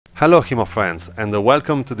Hello HEMA friends and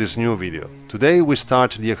welcome to this new video. Today we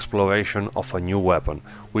start the exploration of a new weapon,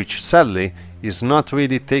 which sadly is not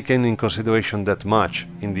really taken in consideration that much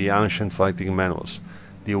in the ancient fighting manuals,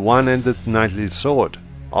 the one-handed knightly sword,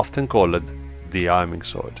 often called the arming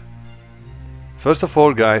sword. First of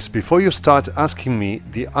all guys, before you start asking me,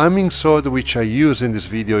 the arming sword which I use in this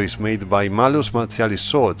video is made by Malleus Martialis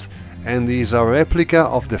Swords and is a replica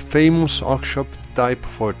of the famous Oakshop Type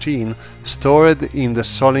 14 stored in the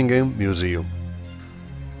Solingen Museum.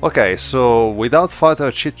 Okay, so without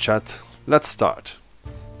further chit-chat, let's start.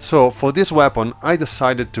 So for this weapon I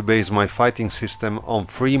decided to base my fighting system on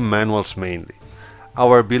three manuals mainly.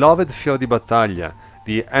 Our beloved Fior di Battaglia,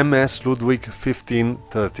 the MS Ludwig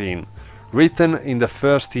 1513, written in the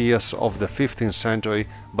first years of the 15th century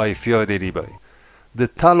by Fiore dei Liberi. The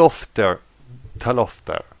Talofter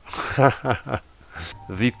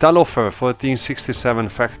the Taloffer 1467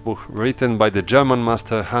 factbook written by the German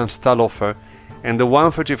master Hans Taloffer, and the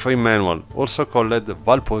 133 manual, also called the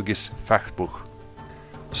Walpurgis factbook.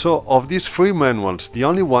 So of these three manuals, the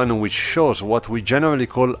only one which shows what we generally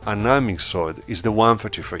call an arming sword is the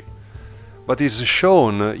 133, but is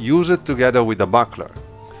shown used together with a buckler.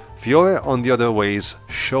 Fiore, on the other ways,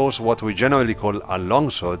 shows what we generally call a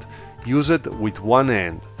longsword used with one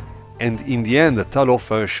hand, and in the end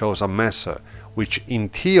Taloffer shows a messer, which in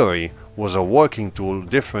theory was a working tool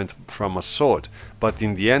different from a sword, but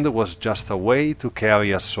in the end was just a way to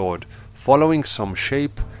carry a sword, following some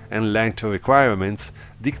shape and length requirements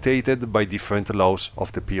dictated by different laws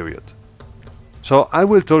of the period. So I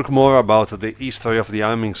will talk more about the history of the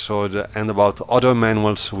arming sword and about other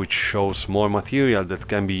manuals which shows more material that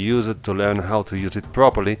can be used to learn how to use it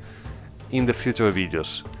properly in the future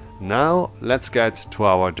videos. Now let's get to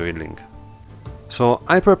our drilling. So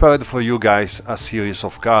I prepared for you guys a series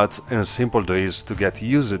of cards and simple drills to get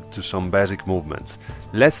used to some basic movements.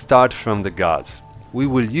 Let's start from the guards. We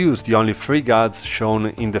will use the only three guards shown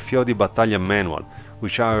in the Fior di Battaglia manual,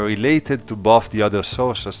 which are related to both the other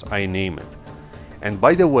sources I named. And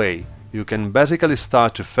by the way, you can basically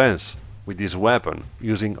start to fence with this weapon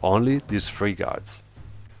using only these three guards.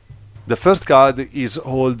 The first guard is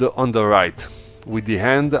held on the right, with the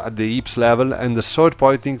hand at the hips level and the sword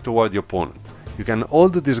pointing toward the opponent. You can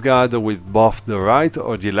hold this guard with both the right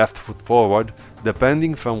or the left foot forward,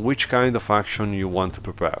 depending from which kind of action you want to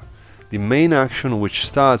prepare. The main action which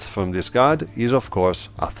starts from this guard is of course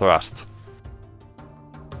a thrust.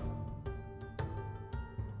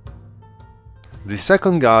 The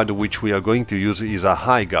second guard which we are going to use is a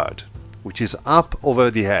high guard, which is up over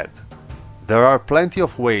the head. There are plenty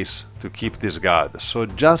of ways to keep this guard, so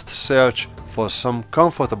just search for some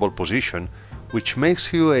comfortable position which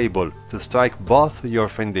makes you able to strike both your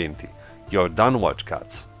fendenti, your downward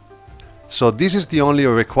cuts. So this is the only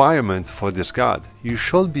requirement for this guard. You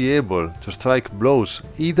should be able to strike blows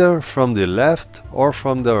either from the left or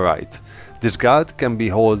from the right. This guard can be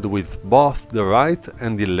held with both the right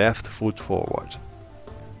and the left foot forward.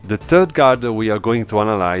 The third guard we are going to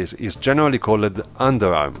analyze is generally called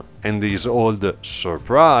underarm and is held,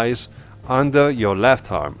 surprise, under your left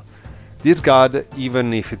arm. This guard,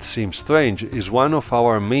 even if it seems strange, is one of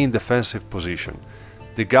our main defensive positions.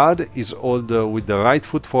 The guard is held with the right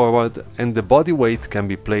foot forward and the body weight can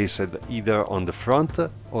be placed either on the front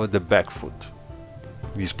or the back foot.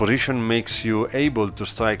 This position makes you able to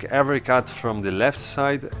strike every cut from the left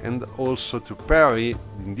side and also to parry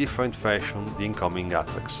in different fashion the incoming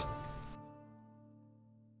attacks.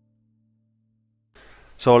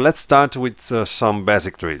 So let's start with some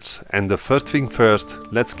basic drills, and the first thing first,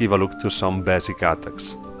 let's give a look to some basic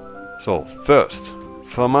attacks. So first,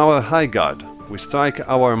 from our high guard, we strike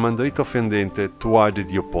our mandrito fendente toward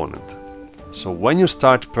the opponent. So when you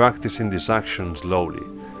start practicing this action slowly,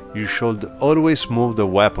 you should always move the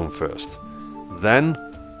weapon first, then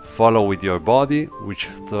follow with your body, which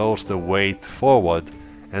throws the weight forward,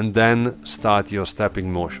 and then start your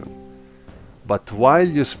stepping motion. But while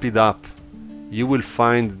you speed up, you will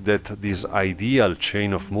find that this ideal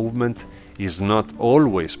chain of movement is not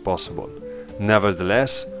always possible.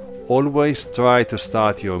 Nevertheless, always try to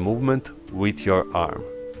start your movement with your arm.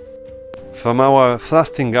 From our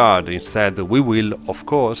thrusting guard instead, we will, of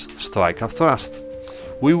course, strike a thrust.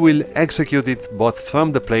 We will execute it both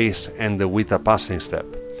from the place and with a passing step.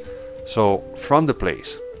 So, from the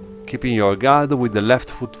place, keeping your guard with the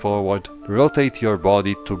left foot forward, rotate your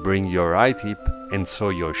body to bring your right hip and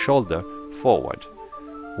so your shoulder forward.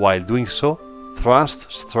 While doing so,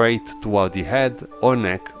 thrust straight toward the head or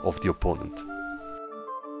neck of the opponent.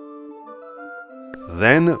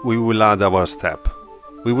 Then we will add our step.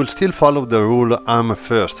 We will still follow the rule arm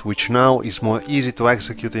first, which now is more easy to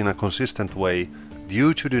execute in a consistent way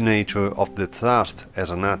due to the nature of the thrust as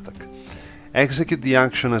an attack. Execute the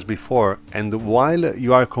action as before, and while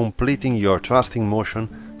you are completing your thrusting motion,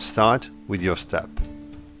 start with your step.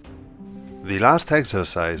 The last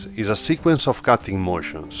exercise is a sequence of cutting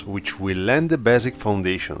motions, which will lay the basic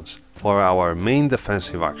foundations for our main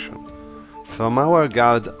defensive action. From our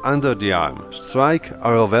guard under the arm, strike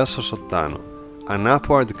a reverso sottano, an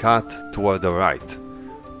upward cut toward the right.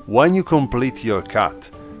 When you complete your cut,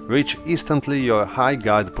 reach instantly your high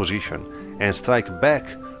guard position and strike back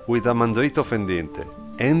with a mandrito fendente,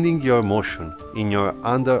 ending your motion in your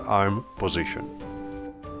underarm position.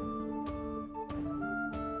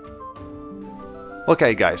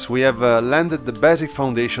 Okay guys, we have landed the basic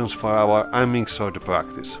foundations for our arming sword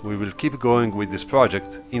practice. We will keep going with this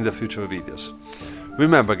project in the future videos.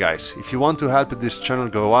 Remember guys, if you want to help this channel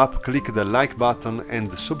grow up, click the like button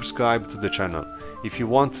and subscribe to the channel. If you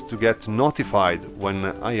want to get notified when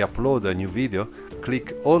I upload a new video,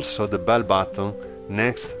 click also the bell button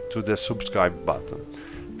next to the subscribe button.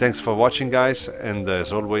 Thanks for watching guys, and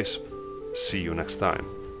as always, see you next time.